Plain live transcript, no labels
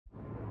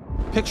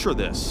Picture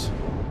this.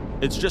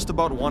 It's just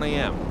about 1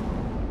 a.m.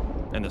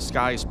 and the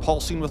sky is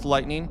pulsing with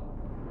lightning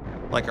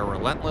like a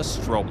relentless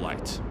strobe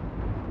light.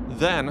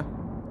 Then,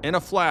 in a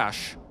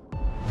flash,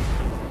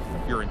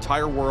 your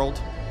entire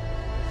world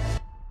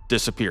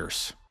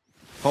disappears.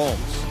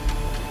 Homes,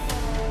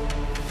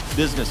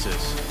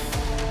 businesses,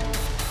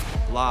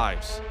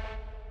 lives,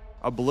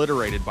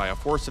 obliterated by a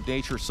force of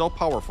nature so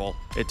powerful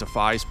it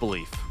defies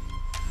belief.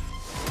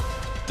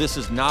 This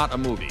is not a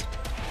movie.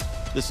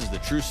 This is the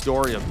true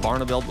story of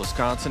Barneveld,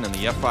 Wisconsin and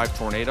the F5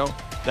 tornado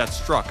that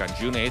struck on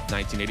June 8,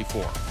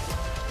 1984.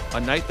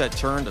 A night that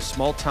turned a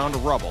small town to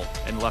rubble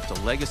and left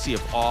a legacy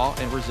of awe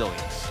and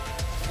resilience.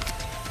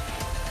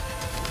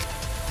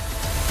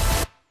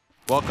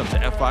 Welcome to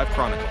F5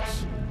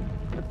 Chronicles.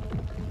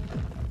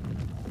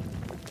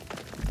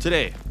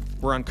 Today,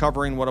 we're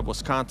uncovering one of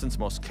Wisconsin's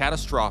most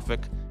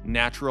catastrophic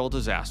natural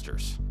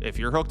disasters. If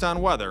you're hooked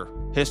on weather,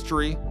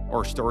 history,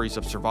 or stories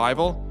of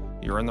survival,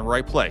 you're in the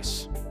right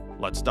place.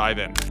 Let's dive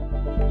in.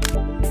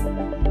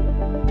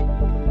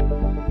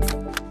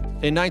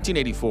 In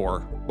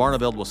 1984,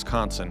 Barneveld,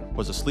 Wisconsin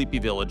was a sleepy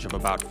village of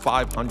about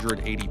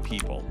 580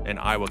 people in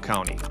Iowa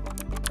County.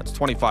 That's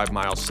 25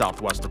 miles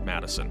southwest of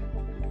Madison.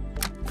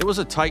 It was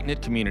a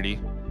tight-knit community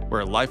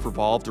where life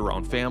revolved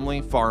around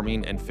family,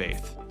 farming, and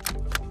faith.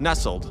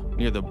 Nestled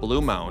near the Blue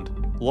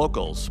Mound,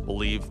 locals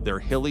believed their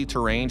hilly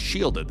terrain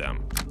shielded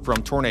them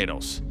from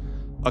tornadoes,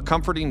 a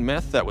comforting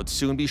myth that would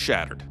soon be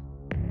shattered.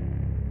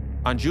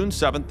 On June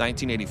 7,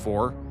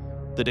 1984,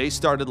 the day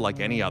started like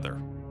any other,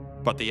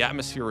 but the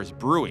atmosphere was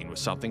brewing with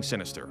something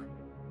sinister.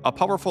 A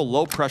powerful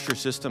low-pressure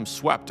system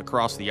swept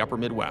across the upper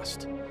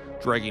Midwest,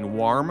 dragging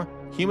warm,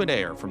 humid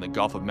air from the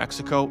Gulf of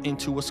Mexico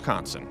into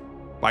Wisconsin.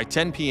 By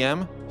 10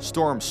 p.m.,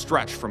 storms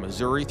stretched from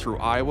Missouri through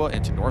Iowa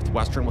into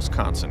northwestern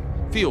Wisconsin,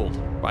 fueled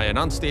by an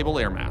unstable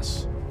air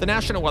mass. The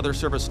National Weather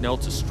Service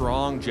notes a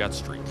strong jet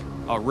streak,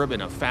 a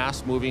ribbon of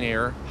fast-moving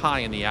air high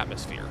in the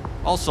atmosphere,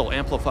 also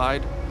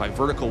amplified by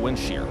vertical wind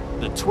shear,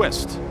 the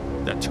twist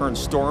that turns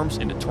storms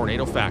into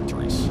tornado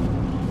factories.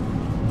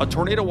 A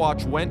tornado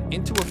watch went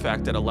into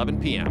effect at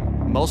 11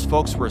 p.m. Most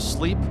folks were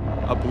asleep,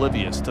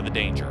 oblivious to the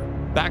danger.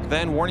 Back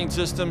then, warning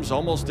systems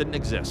almost didn't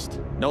exist.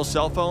 No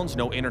cell phones,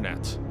 no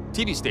internet.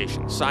 TV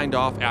stations signed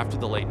off after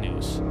the late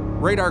news.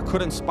 Radar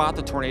couldn't spot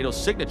the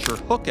tornado's signature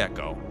hook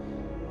echo.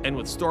 And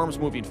with storms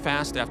moving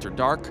fast after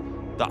dark,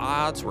 the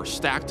odds were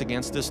stacked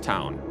against this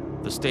town.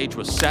 The stage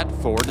was set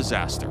for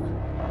disaster.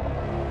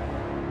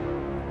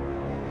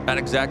 At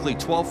exactly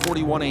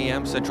 12:41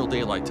 a.m. Central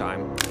Daylight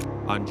Time,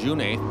 on June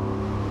 8th,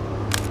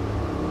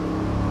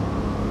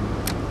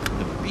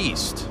 the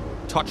beast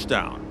touched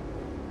down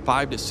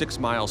 5 to 6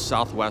 miles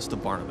southwest of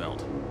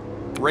Barneveld.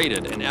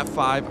 Rated an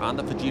F5 on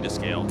the Fujita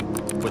scale,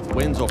 with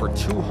winds over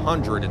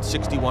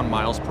 261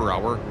 miles per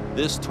hour,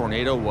 this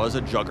tornado was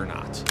a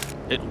juggernaut.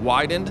 It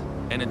widened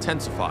and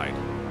intensified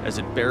as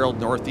it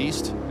barreled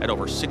northeast at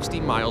over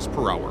 60 miles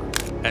per hour.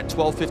 At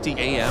 12:50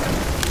 a.m.,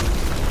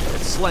 it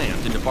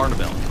slammed into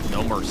Barneveld with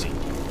no mercy.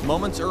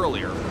 Moments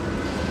earlier,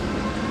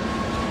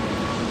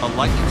 a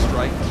lightning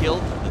strike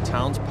killed the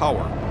town's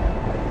power,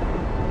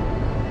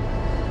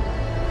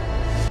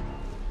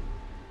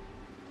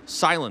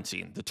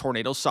 silencing the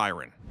tornado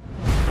siren.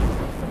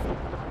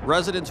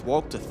 Residents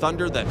woke to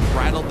thunder that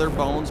rattled their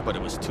bones, but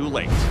it was too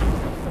late.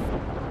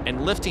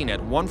 And lifting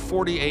at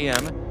 1:40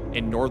 a.m.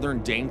 in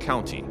northern Dane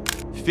County,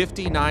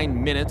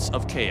 59 minutes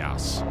of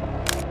chaos.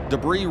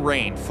 Debris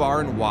rained far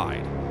and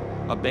wide.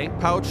 A bank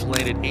pouch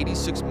landed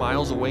 86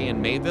 miles away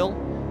in Mayville.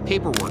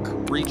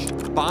 Paperwork reached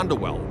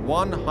Barneveld,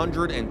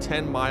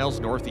 110 miles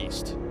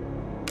northeast.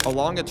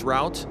 Along its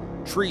route,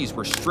 trees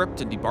were stripped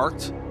and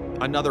debarked,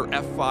 another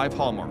F5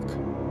 hallmark.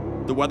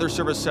 The Weather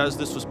Service says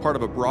this was part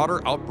of a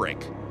broader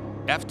outbreak.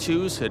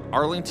 F2s hit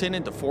Arlington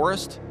into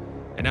Forest,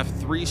 and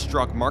F3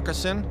 struck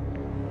Markesan,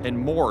 and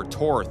more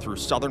tore through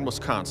southern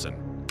Wisconsin.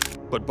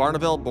 But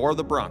Barneveld bore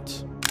the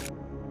brunt,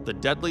 the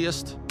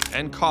deadliest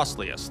and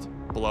costliest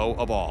blow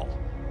of all.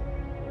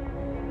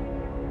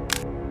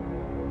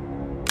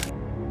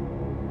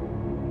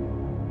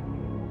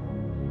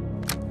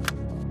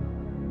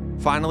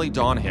 Finally,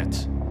 dawn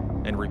hit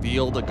and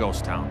revealed a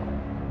ghost town.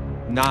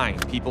 9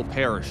 people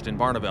perished in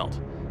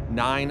Barneveld,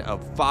 9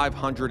 of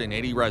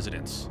 580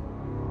 residents.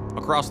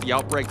 Across the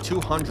outbreak,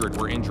 200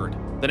 were injured.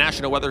 The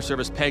National Weather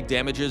Service pegged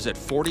damages at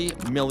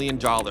 $40 million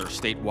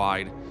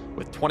statewide,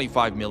 with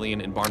 $25 million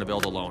in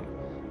Barneveld alone,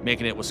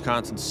 making it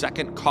Wisconsin's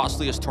second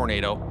costliest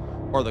tornado,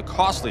 or the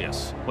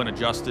costliest when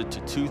adjusted to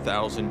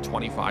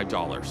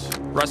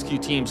 $2,025. Rescue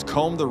teams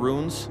combed the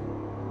ruins,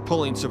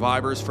 pulling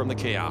survivors from the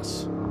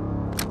chaos.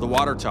 The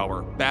water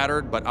tower,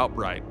 battered but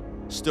upright,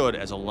 stood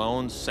as a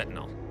lone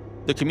sentinel.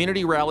 The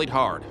community rallied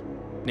hard.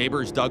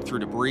 Neighbors dug through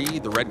debris,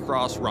 the Red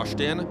Cross rushed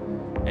in,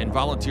 and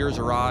volunteers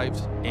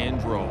arrived in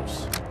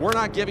droves. "We're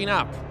not giving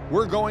up,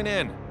 we're going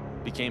in,"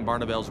 became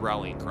Barneveld's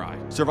rallying cry.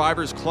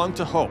 Survivors clung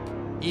to hope,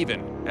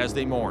 even as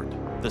they mourned.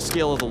 The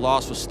scale of the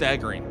loss was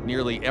staggering,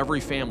 nearly every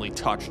family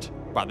touched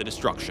by the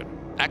destruction.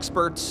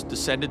 Experts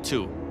descended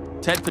too.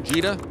 Ted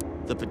Fujita,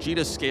 the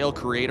Fujita scale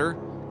creator,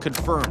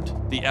 confirmed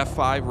the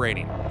F5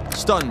 rating,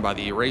 stunned by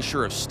the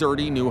erasure of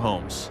sturdy new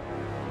homes.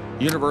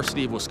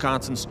 University of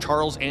Wisconsin's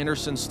Charles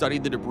Anderson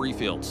studied the debris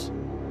fields.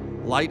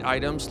 Light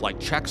items like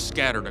checks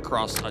scattered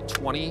across a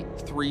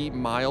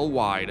 23-mile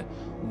wide,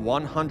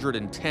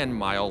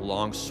 110-mile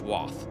long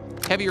swath.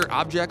 Heavier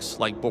objects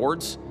like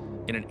boards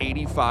in an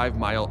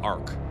 85-mile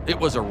arc. It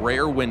was a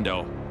rare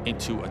window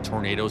into a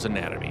tornado's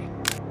anatomy.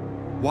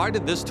 Why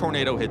did this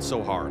tornado hit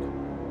so hard?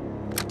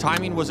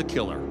 Timing was a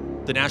killer.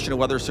 The National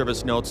Weather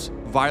Service notes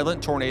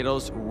violent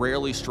tornadoes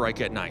rarely strike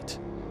at night.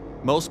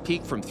 Most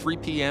peak from 3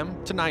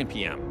 p.m. to 9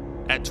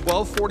 p.m. At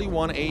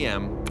 12:41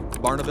 a.m.,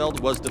 Barneveld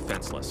was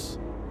defenseless.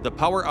 The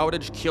power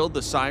outage killed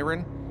the siren,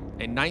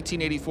 and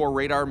 1984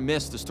 radar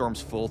missed the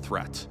storm's full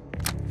threat.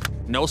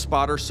 No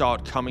spotter saw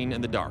it coming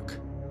in the dark.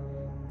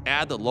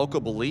 Add the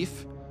local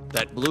belief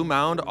that Blue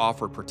Mound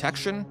offered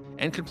protection,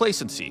 and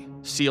complacency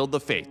sealed the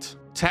fate.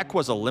 Tech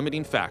was a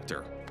limiting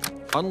factor.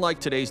 Unlike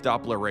today's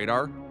Doppler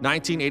radar,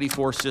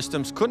 1984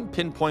 systems couldn't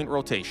pinpoint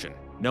rotation.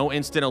 No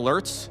instant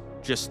alerts,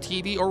 just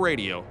TV or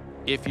radio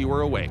if you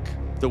were awake.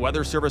 The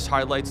Weather Service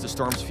highlights the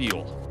storm's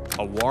fuel,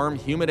 a warm,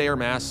 humid air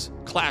mass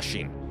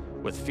clashing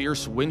with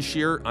fierce wind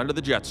shear under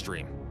the jet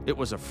stream. It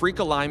was a freak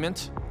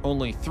alignment.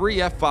 Only 3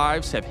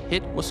 F5s have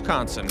hit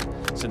Wisconsin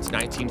since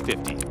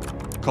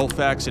 1950.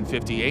 Colfax in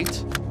 58,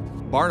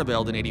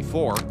 Barneveld in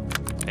 84,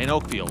 and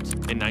Oakfield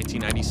in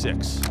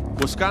 1996.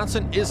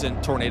 Wisconsin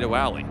isn't Tornado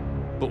Alley,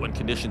 but when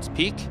conditions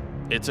peak,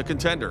 it's a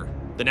contender.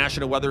 The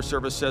National Weather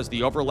Service says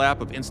the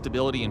overlap of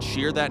instability and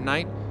shear that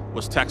night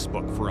was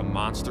textbook for a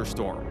monster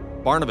storm.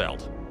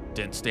 Barneveld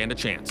didn't stand a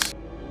chance.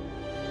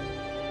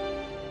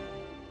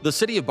 The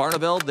city of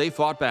Barneveld, they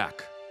fought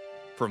back.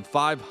 From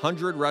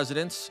 500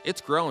 residents, it's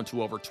grown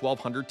to over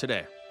 1,200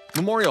 today.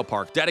 Memorial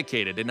Park,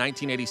 dedicated in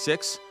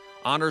 1986,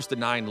 honors the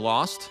 9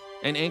 lost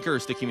and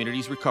anchors the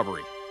community's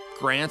recovery.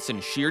 Grants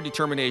and sheer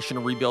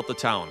determination rebuilt the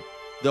town,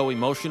 though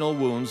emotional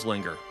wounds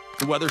linger.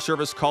 The Weather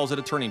Service calls it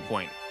a turning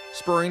point,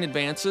 spurring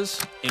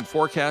advances in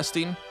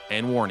forecasting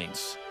and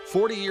warnings.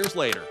 40 years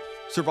later,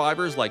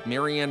 survivors like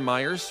Marianne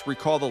Myers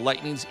recall the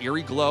lightning's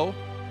eerie glow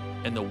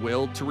and the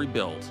will to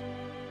rebuild.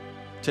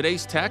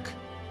 Today's tech,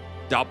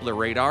 Doppler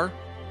radar,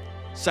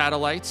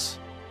 satellites,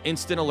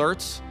 instant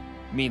alerts,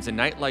 means a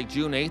night like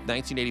June 8,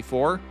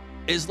 1984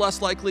 is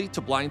less likely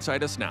to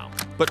blindside us now.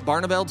 But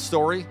Barneveld's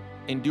story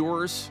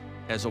endures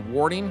as a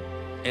warning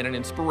and an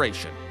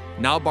inspiration.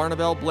 Now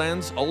Barneveld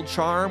blends old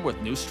charm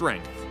with new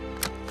strength.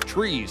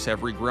 Trees have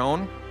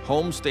regrown,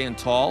 homes stand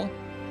tall,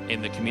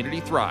 and the community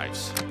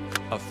thrives.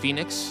 A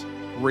phoenix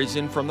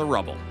risen from the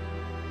rubble.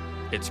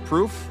 It's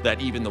proof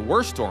that even the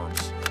worst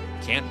storms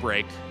can't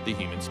break the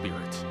human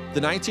spirit.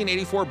 The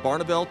 1984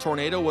 Barneveld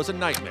tornado was a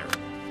nightmare,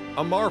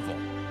 a marvel,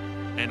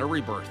 and a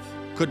rebirth.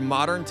 Could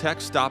modern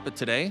tech stop it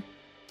today?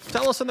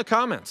 Tell us in the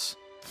comments.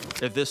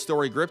 If this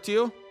story gripped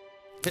you,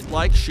 hit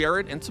like, share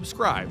it, and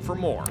subscribe for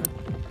more.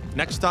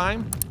 Next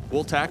time,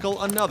 we'll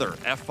tackle another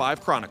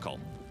F5 Chronicle.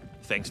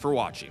 Thanks for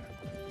watching.